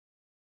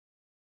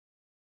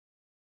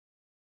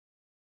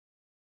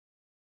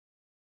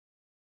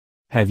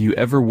Have you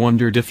ever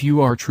wondered if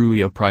you are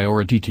truly a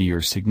priority to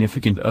your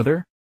significant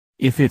other?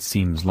 If it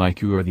seems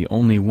like you are the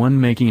only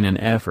one making an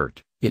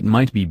effort, it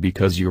might be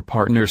because your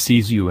partner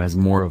sees you as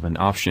more of an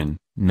option,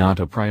 not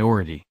a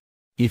priority.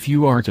 If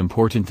you aren't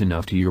important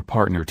enough to your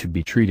partner to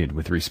be treated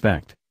with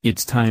respect,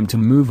 it's time to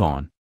move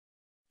on.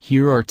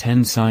 Here are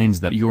 10 signs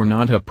that you're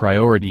not a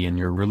priority in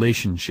your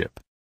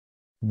relationship.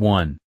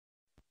 1.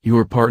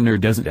 Your partner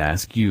doesn't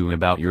ask you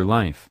about your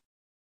life.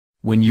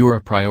 When you're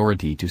a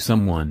priority to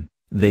someone,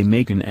 they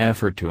make an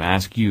effort to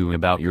ask you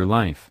about your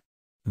life.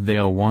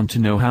 They'll want to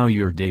know how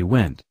your day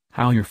went,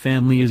 how your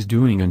family is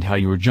doing and how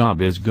your job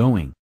is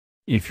going.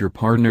 If your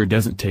partner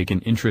doesn't take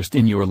an interest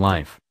in your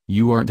life,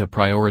 you aren't a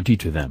priority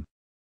to them.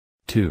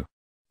 2.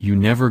 You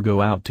never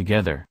go out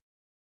together.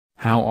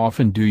 How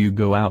often do you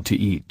go out to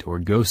eat or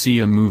go see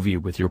a movie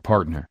with your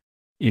partner?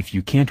 If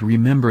you can't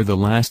remember the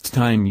last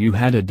time you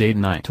had a date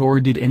night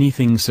or did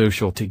anything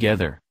social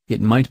together,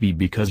 it might be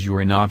because you're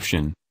an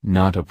option,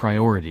 not a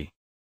priority.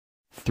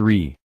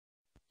 3.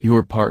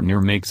 Your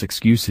partner makes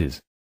excuses.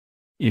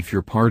 If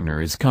your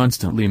partner is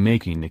constantly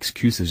making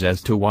excuses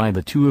as to why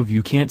the two of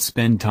you can't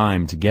spend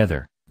time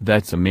together,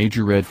 that's a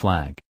major red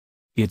flag.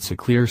 It's a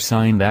clear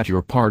sign that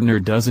your partner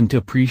doesn't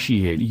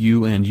appreciate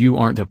you and you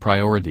aren't a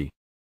priority.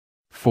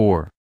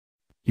 4.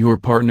 Your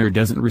partner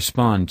doesn't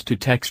respond to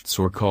texts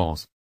or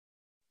calls.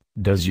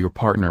 Does your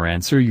partner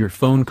answer your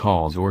phone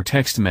calls or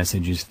text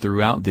messages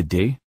throughout the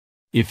day?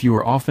 If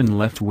you're often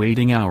left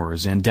waiting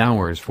hours and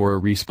hours for a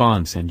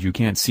response and you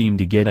can't seem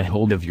to get a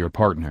hold of your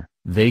partner,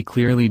 they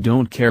clearly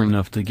don't care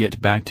enough to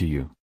get back to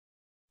you.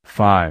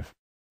 5.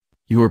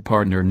 Your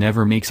partner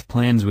never makes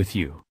plans with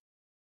you.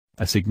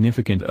 A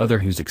significant other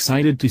who's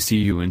excited to see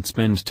you and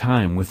spend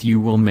time with you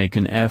will make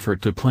an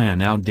effort to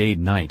plan out date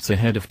nights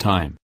ahead of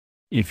time.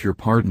 If your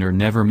partner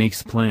never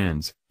makes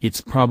plans, it's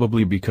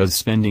probably because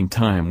spending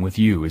time with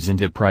you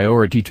isn't a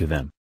priority to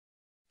them.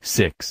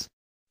 6.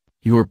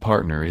 Your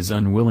partner is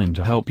unwilling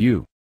to help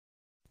you.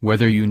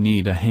 Whether you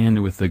need a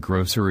hand with the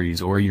groceries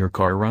or your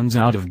car runs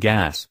out of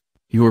gas,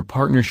 your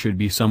partner should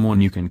be someone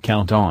you can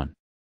count on.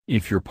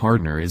 If your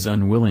partner is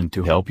unwilling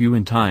to help you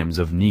in times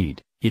of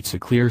need, it's a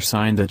clear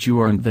sign that you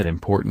aren't that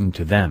important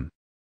to them.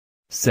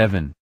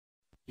 7.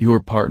 Your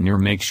partner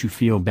makes you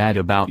feel bad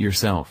about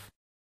yourself.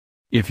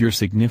 If your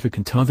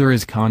significant other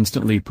is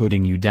constantly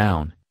putting you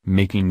down,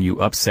 making you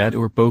upset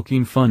or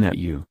poking fun at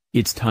you,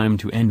 it's time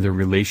to end the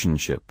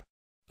relationship.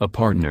 A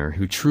partner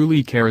who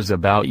truly cares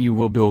about you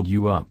will build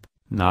you up,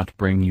 not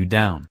bring you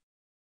down.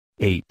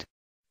 8.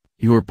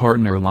 Your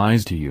partner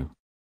lies to you.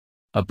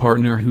 A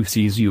partner who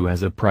sees you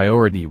as a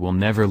priority will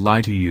never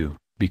lie to you,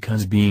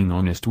 because being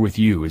honest with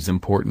you is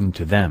important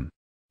to them.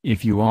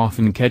 If you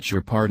often catch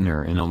your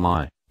partner in a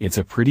lie, it's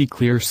a pretty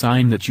clear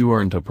sign that you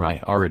aren't a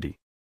priority.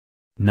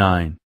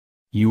 9.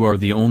 You are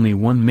the only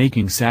one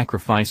making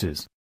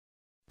sacrifices.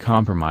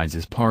 Compromise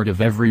is part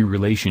of every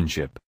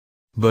relationship.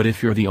 But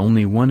if you're the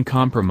only one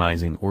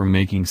compromising or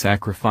making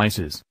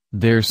sacrifices,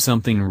 there's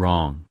something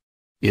wrong.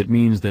 It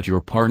means that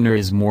your partner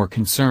is more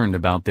concerned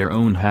about their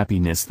own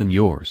happiness than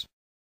yours.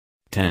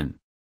 10.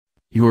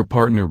 Your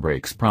partner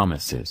breaks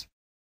promises.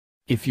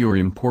 If you're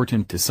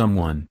important to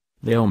someone,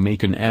 they'll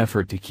make an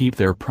effort to keep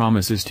their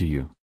promises to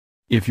you.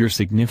 If your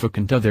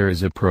significant other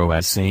is a pro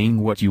at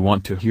saying what you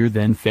want to hear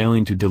then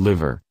failing to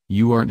deliver,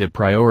 you aren't a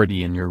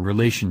priority in your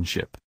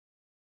relationship.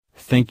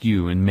 Thank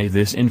you and may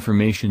this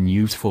information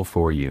useful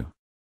for you.